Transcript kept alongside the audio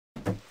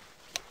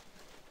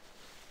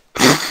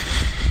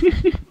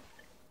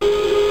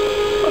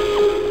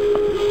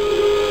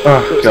Oh,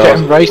 it's God.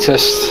 getting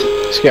racist.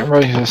 It's getting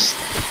racist.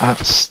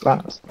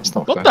 That's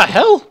not What fair. the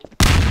hell?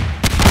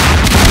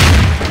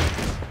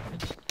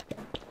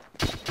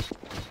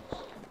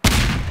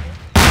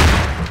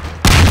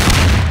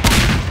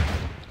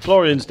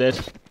 Florian's dead.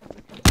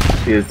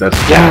 He is dead.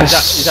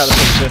 Yes! He's out of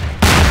the picture.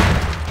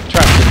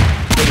 Trapped him.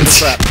 It was a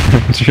trap.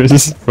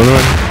 Jesus, run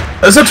away.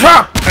 It's a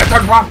trap! It's a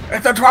trap!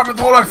 It's a trap!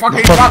 It's all a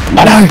fucking trap!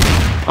 I know!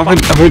 I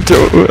went to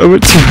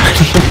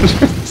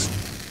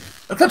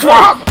It's a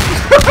trap!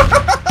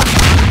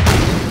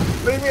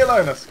 Leave me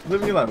alone,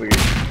 leave me alone, Wiggy.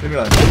 Leave me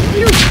alone.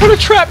 You were trying to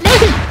trap me!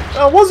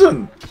 I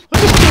wasn't!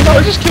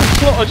 I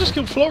just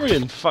killed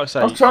Florian, for fuck's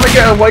I was sake. trying to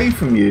get away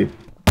from you.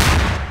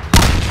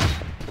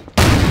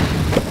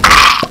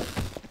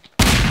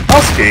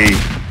 Husky!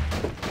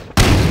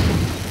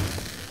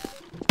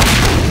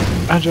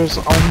 Andrews,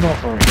 I'm not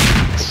very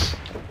nice.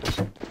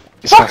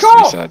 This Fuck has to be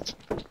off! said.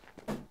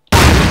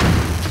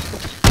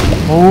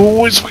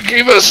 Oh, it's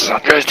Wiki vs.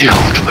 Andrews, the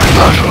ultimate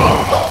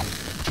battle.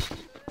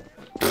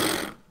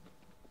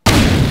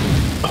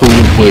 Who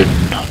will win?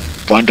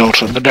 Find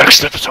out in the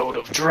next episode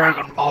of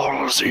Dragon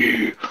Ball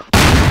Z.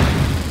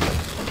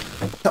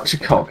 Such a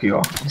cock you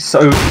are.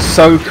 So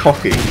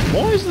cocky.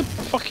 Why is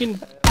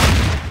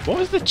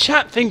the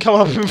chat thing come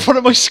up in front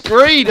of my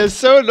screen? It's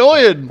so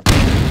annoying.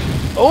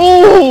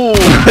 Oh!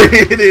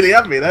 You nearly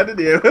had me there, didn't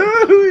you?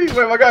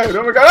 Where am I going?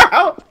 Where am I going?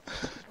 Ow!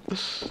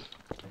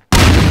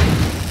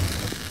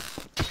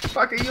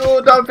 Fucking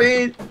you,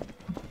 Dumpy!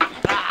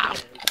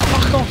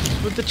 Fuck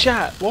off with the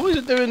chat. Why is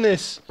it doing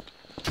this?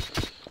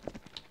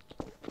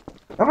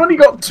 I've only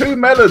got 2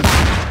 melons.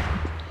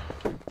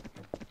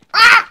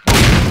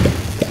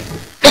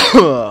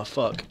 Oh,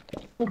 fuck.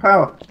 Full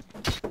power.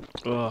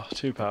 Oh,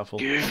 too powerful.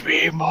 Give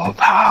me more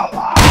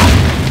power.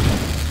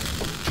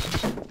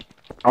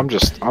 I'm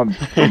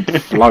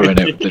flowing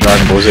it with the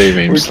Dragon Ball Z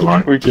memes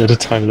tonight. We get a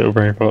tiny little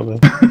brain part there.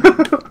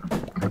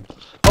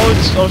 I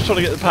was trying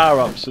to get the power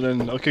ups and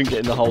then I couldn't get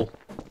in the hole.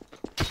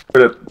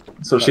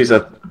 So she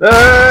said.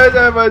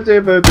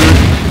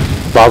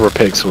 Barbara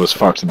Pixel has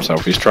fucked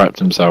himself. He's trapped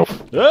himself.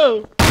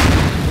 Oh!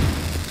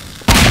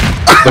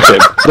 Look at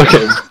him. Look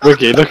at him.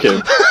 Wiki, look at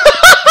him.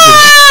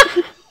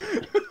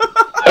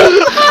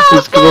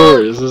 It's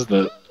glorious, isn't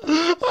it?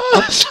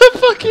 That's a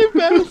fucking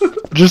mess.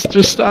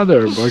 Just stand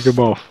there and bug him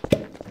off.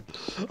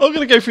 I'm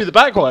gonna go through the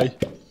back way.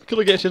 Can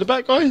I get to the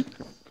back way?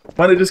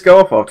 Why did it just go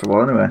off after a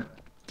while anyway?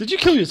 Did you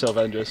kill yourself,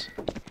 Andres?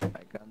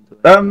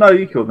 No,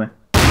 you killed me.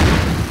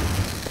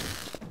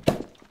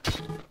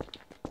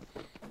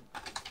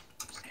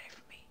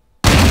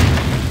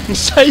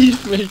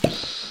 Save me!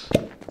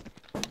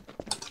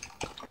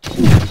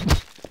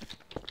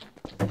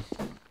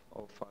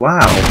 Wow.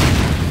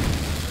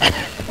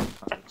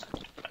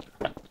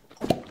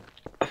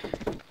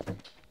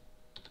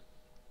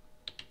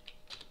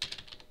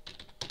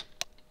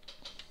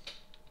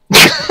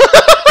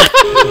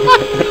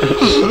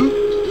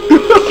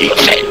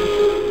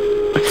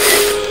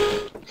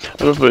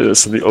 I love that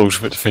it's the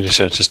ultimate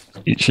finisher, just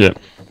eat shit.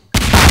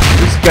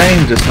 This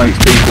game just makes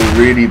people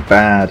really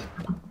bad.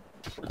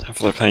 Have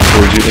they playing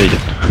Call of Duty again?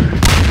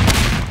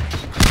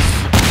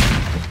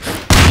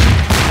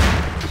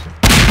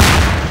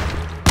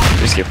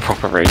 Just get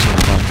proper rating on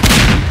that.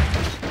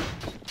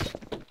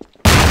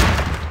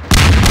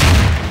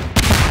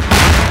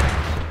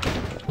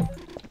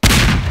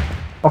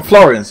 Oh,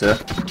 Florian's here.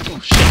 Oh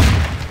shit.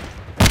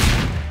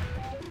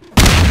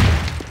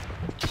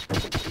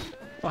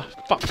 Ah,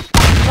 fuck.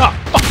 Ah,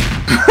 fuck.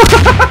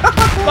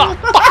 Ah,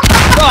 fuck.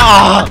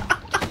 Ah!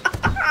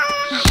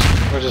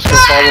 We're just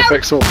gonna Barbara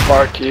Pixel.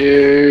 Fuck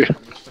you.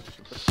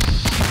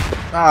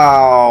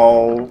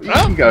 Oh, you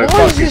can go Why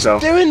fuck is this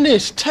yourself. doing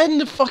this? Turn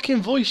the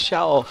fucking voice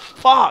chat off.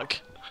 Fuck.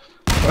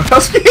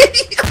 Husky!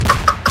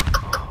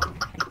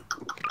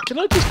 Can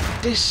I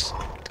just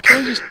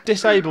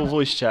disable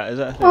voice chat? Is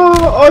that a thing?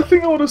 Oh, I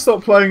think I want to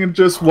stop playing and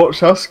just watch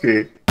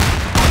Husky.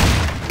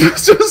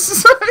 Just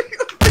saying.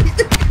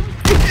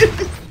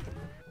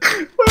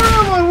 Where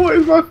am I? What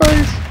is my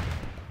face?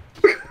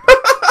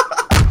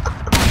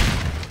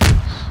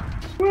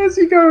 Where's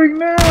he going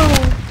now?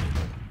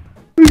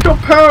 He's got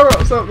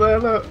power-ups up there,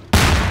 look.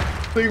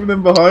 Leaving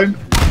them behind.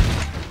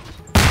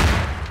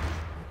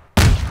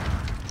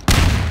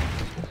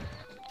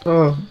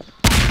 Oh.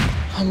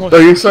 No,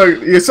 you're so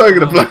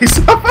gonna play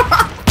some. Oh,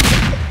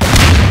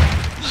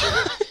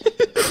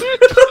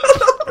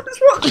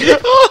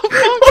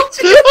 fuck.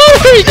 Oh,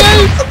 here he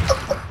goes!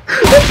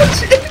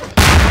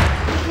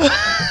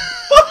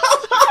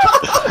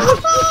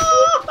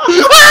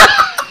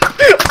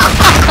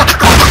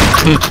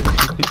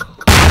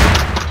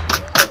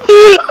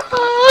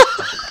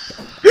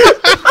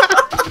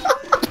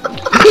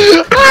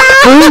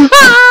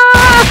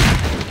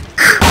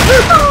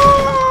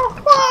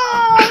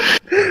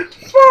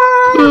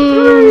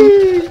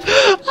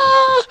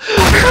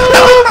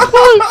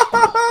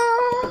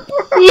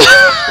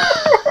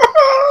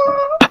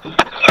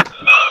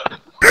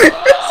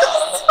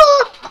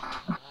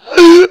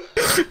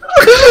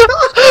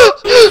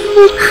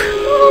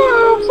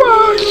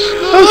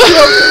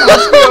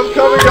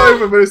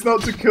 but it's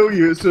not to kill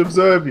you, it's to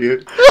observe you.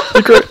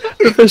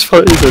 The best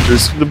part is,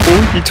 Andres, the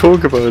more you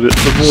talk about it,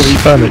 the more he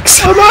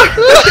panics.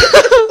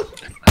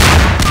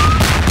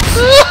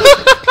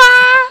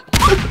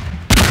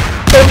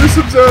 I'm just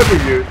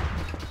observing you.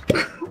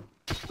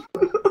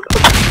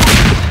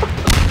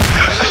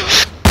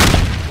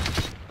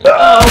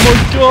 Oh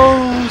my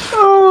god!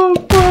 Oh,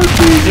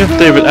 fucking You have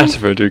David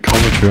Attenborough do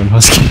commentary on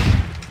Husky.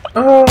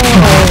 Oh.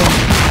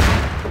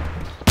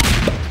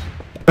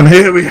 And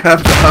here we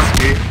have the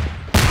Husky.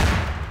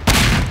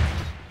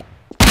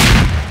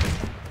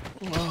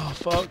 Oh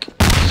fuck.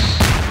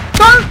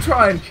 Don't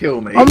try and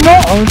kill me. I'm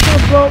not. I was trying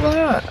to blow up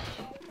that.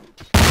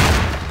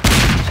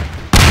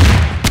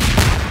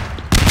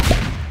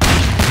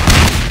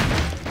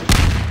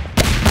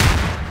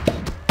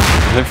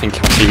 I don't think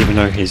Husky even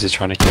know he's just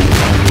trying to kill the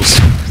Andres.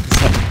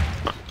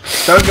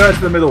 Don't go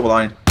into the middle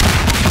line.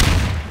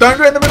 Don't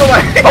go in the middle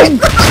line.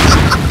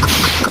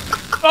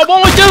 Oh,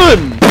 what am I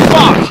doing?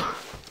 Fuck!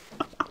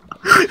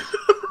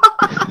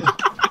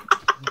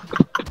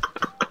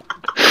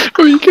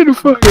 Oh, you could have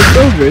fucking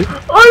told me.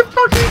 I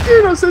fucking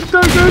did. I said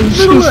don't go in the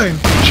middle lane.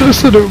 Should have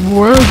said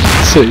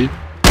emergency.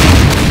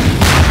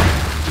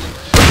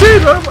 I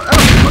did.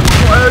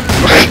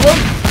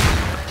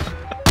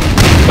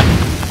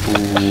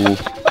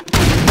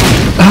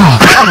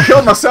 I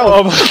killed myself.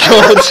 Oh my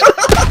god!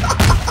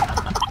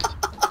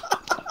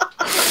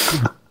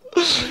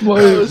 My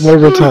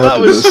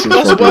retardedness.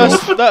 That's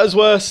worse. That is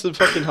worse than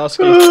fucking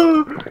Husky.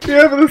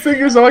 Yeah, but the thing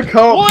is, I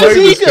can't What play is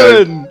he this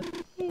game. doing?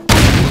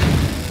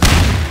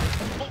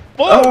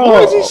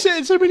 Why is he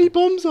setting so many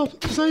bombs up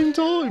at the same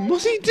time?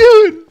 What's he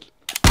doing?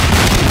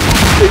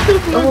 He's gonna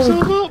blow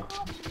himself up.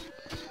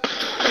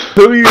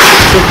 Who are you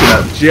looking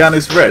at?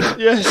 Giannis Red?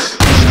 Yes.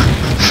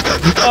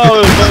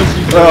 Oh,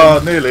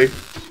 Oh, nearly.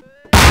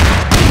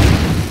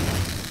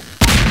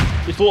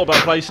 he thought about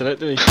placing it,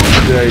 didn't he?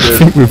 Yeah, he I did.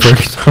 think we're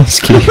broken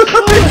Husky.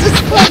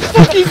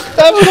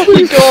 That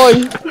fucking guy.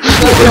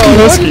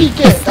 How did he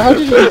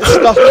get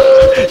stuck?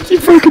 You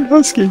broken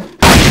Husky.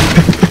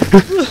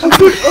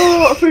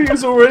 I think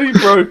it's already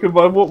broken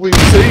by what we've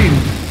seen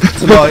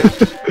tonight.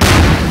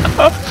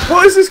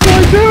 What is this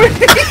guy doing?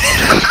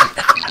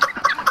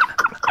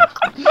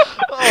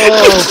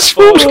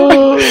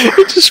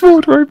 He just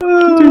walked right back.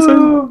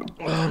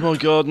 Oh my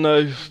god,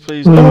 no.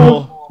 Please, no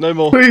more. No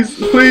more. Please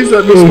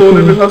let me spawn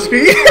in with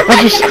Husky.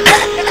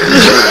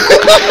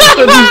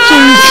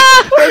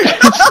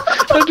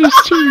 I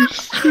just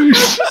choose.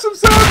 Just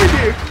observing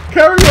you.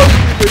 Carry on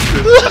with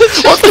your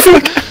business. What the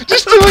fuck?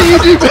 Just do what you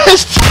do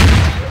best.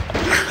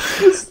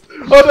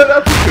 I don't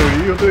have to kill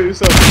you. You'll do it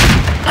yourself.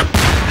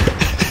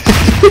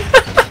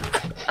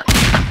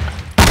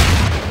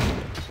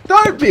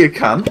 Don't be a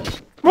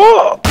cunt.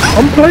 What?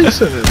 I'm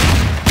placing it.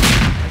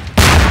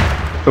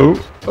 Oh.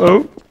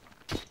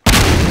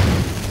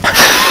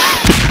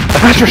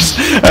 Andres,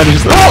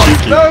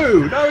 What?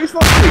 No, it's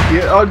not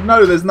cheeky. I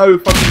know there's no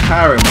fucking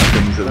power in my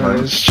things at the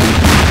moment. It's cheeky.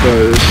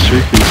 No, it's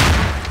cheeky.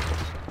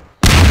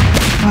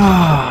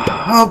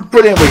 Oh,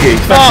 brilliant, Wiggy.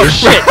 Thank Oh you.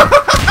 shit.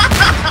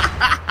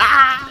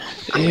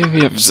 here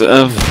we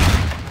observe.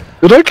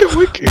 Did I get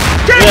wiki?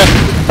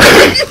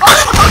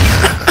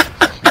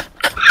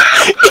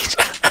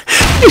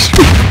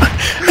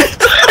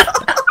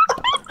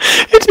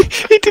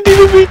 He didn't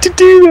even mean to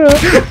do that.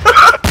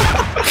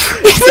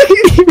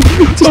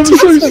 I'm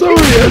so sorry,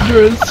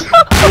 Andres.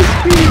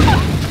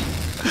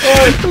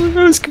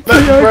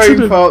 Let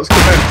brain farts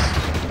commence.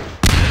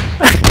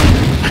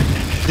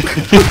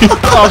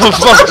 Oh, for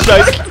fuck's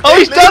sake. Oh,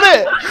 he's done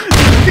it!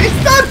 He's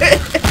done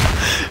it!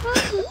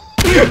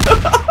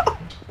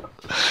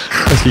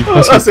 Husky,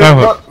 That's it,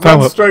 power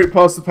run up. straight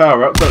past the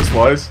power up, that's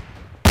wise.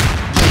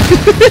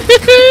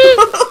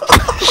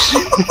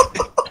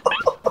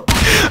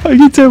 I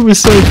can tell we're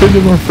so thin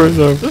in my throat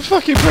though. The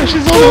fucking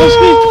pressure's on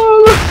Husky.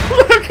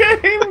 Oh, look at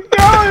him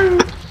go!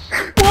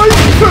 Why did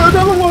you put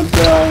another one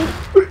down?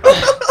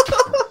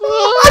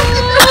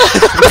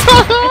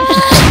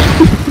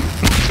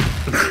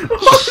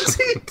 What is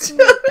he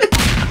doing?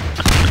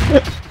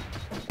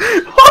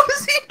 What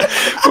is he doing?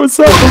 What's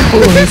that one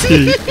for,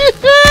 Husky?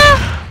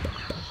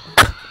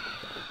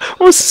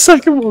 What's the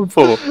second one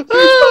for?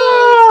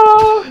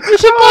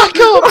 It's a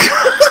backup!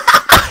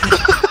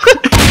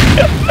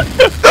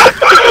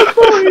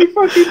 Oh, he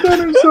fucking done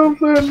himself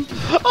then.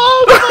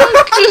 Oh my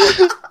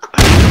god!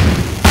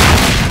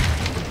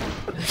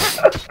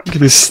 Look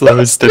at this slow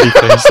and steady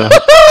pace up.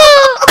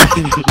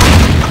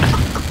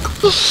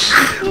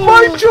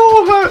 My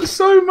jaw hurts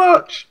so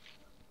much.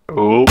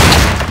 Oh,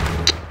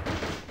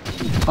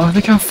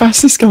 look how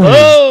fast this guy is.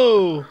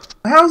 Oh!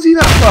 How's he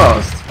that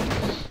fast?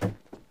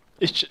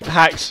 It's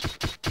hacks.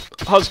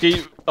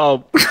 Husky.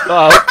 Oh.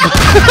 No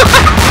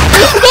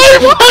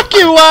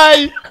fucking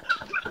way!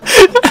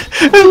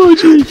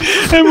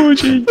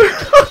 Emoji.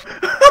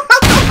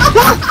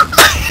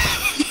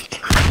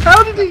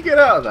 How did he get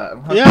out of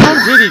that? Yeah, how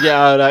did he get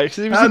out of that?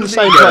 Because he was How in the did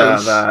same he get out of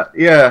place. that?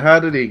 Yeah, how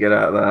did he get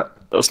out of that?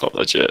 That's not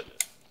legit.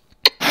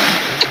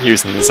 He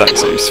was in the exact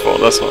same spot.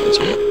 That's not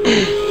legit.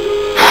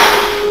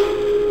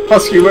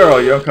 Husky, where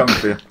are you? I'm coming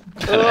for you.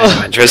 Hello,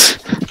 Andres.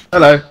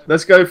 Hello.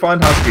 Let's go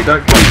find Husky.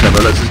 Don't kill each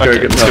other. Let's just go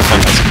Okay, get let's go Husky.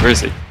 find Husky. Where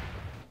is he?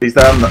 He's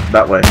down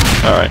that way.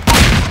 Alright.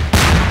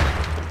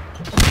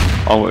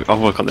 I'll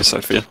work on this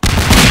side for you.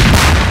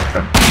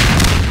 Okay.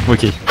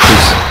 Wiki.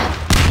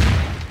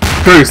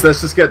 Bruce,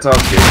 let's just get to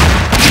Husky.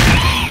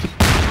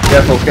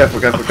 Careful. I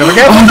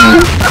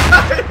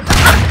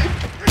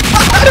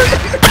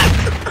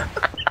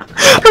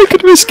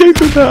could have escaped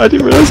with that. I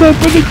didn't realise I had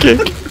been a kick.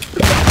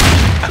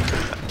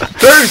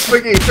 Bruce,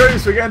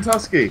 Bruce, we're getting to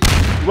Husky.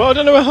 Well, I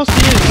don't know where Husky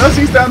is.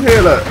 Husky's down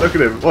here, look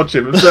at him, watch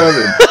him, observe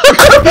him.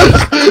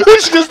 We're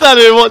just gonna stand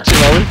here and watch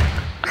him, are we?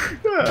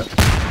 Yeah,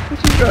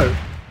 watch him go.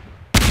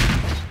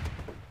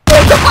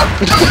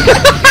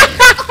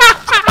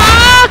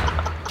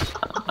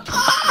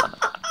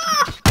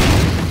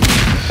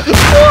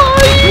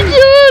 What are you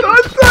doing?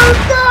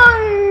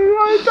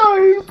 I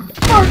don't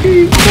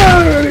fucking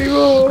know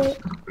anymore.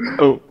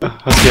 Oh,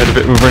 Husky had a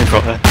bit of a brain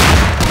fart there.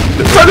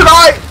 So did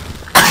I!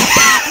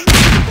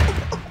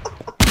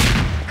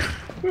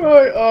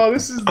 Right, oh,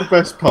 this is the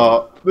best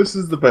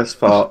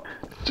part.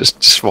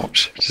 Just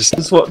watch.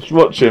 Just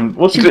watch him.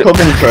 Watch him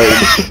concentrate.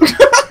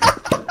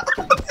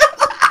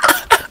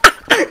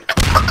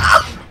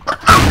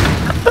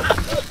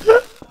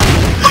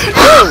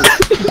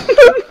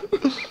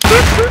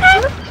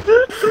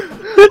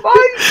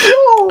 My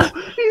jaw!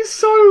 He's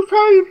so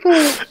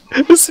painful!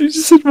 As soon as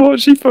you said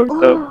watch, he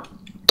fucked up.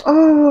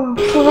 Oh,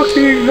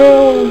 fucking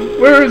hell!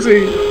 Where is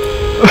he?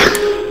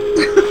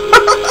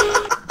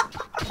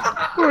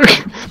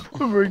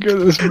 Oh my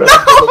goodness, man.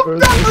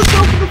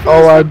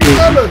 Oh, Andrew,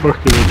 you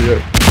fucking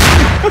idiot.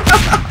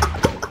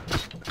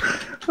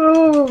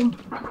 Oh.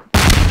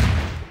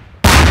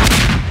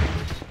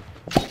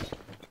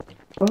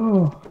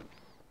 Oh.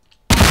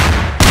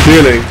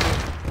 Really?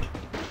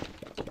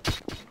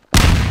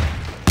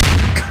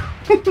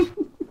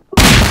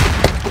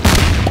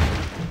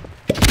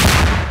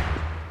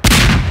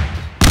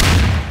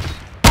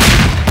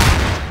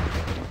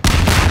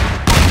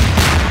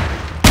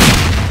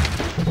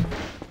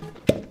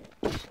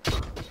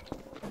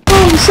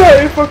 I'm so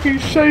fucking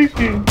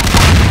shaking.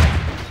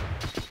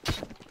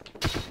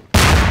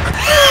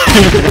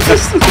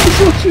 just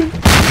watching.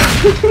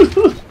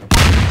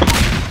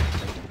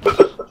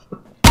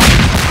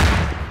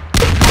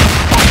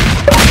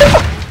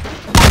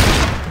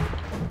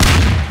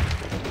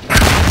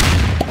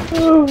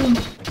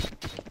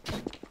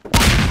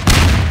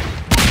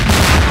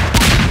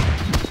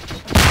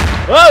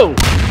 Whoa!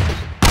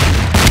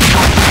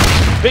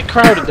 Bit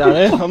crowded down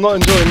here. I'm not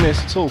enjoying this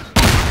at all.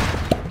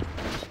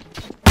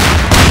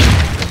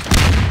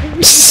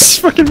 This is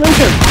fucking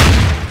mayhem.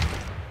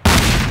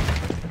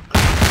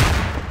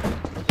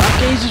 That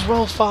geezer's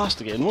well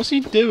fast again. What's he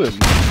doing?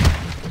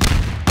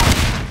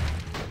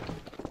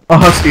 Oh,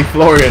 Husky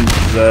Florian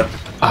is there.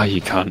 Ah,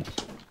 you can't.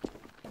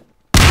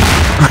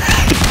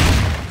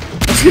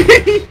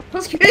 Husky!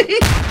 Husky!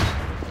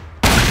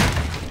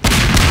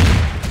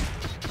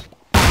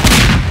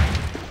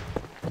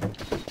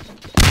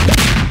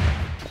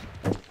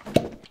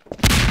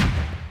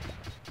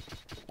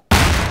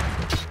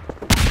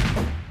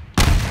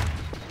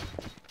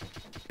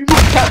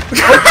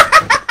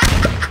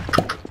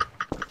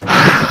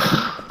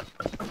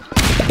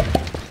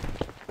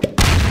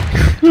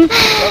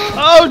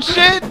 Oh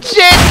shit!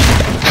 Shit!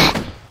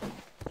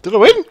 Did I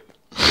win?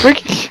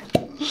 Ricky,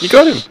 you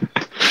got him.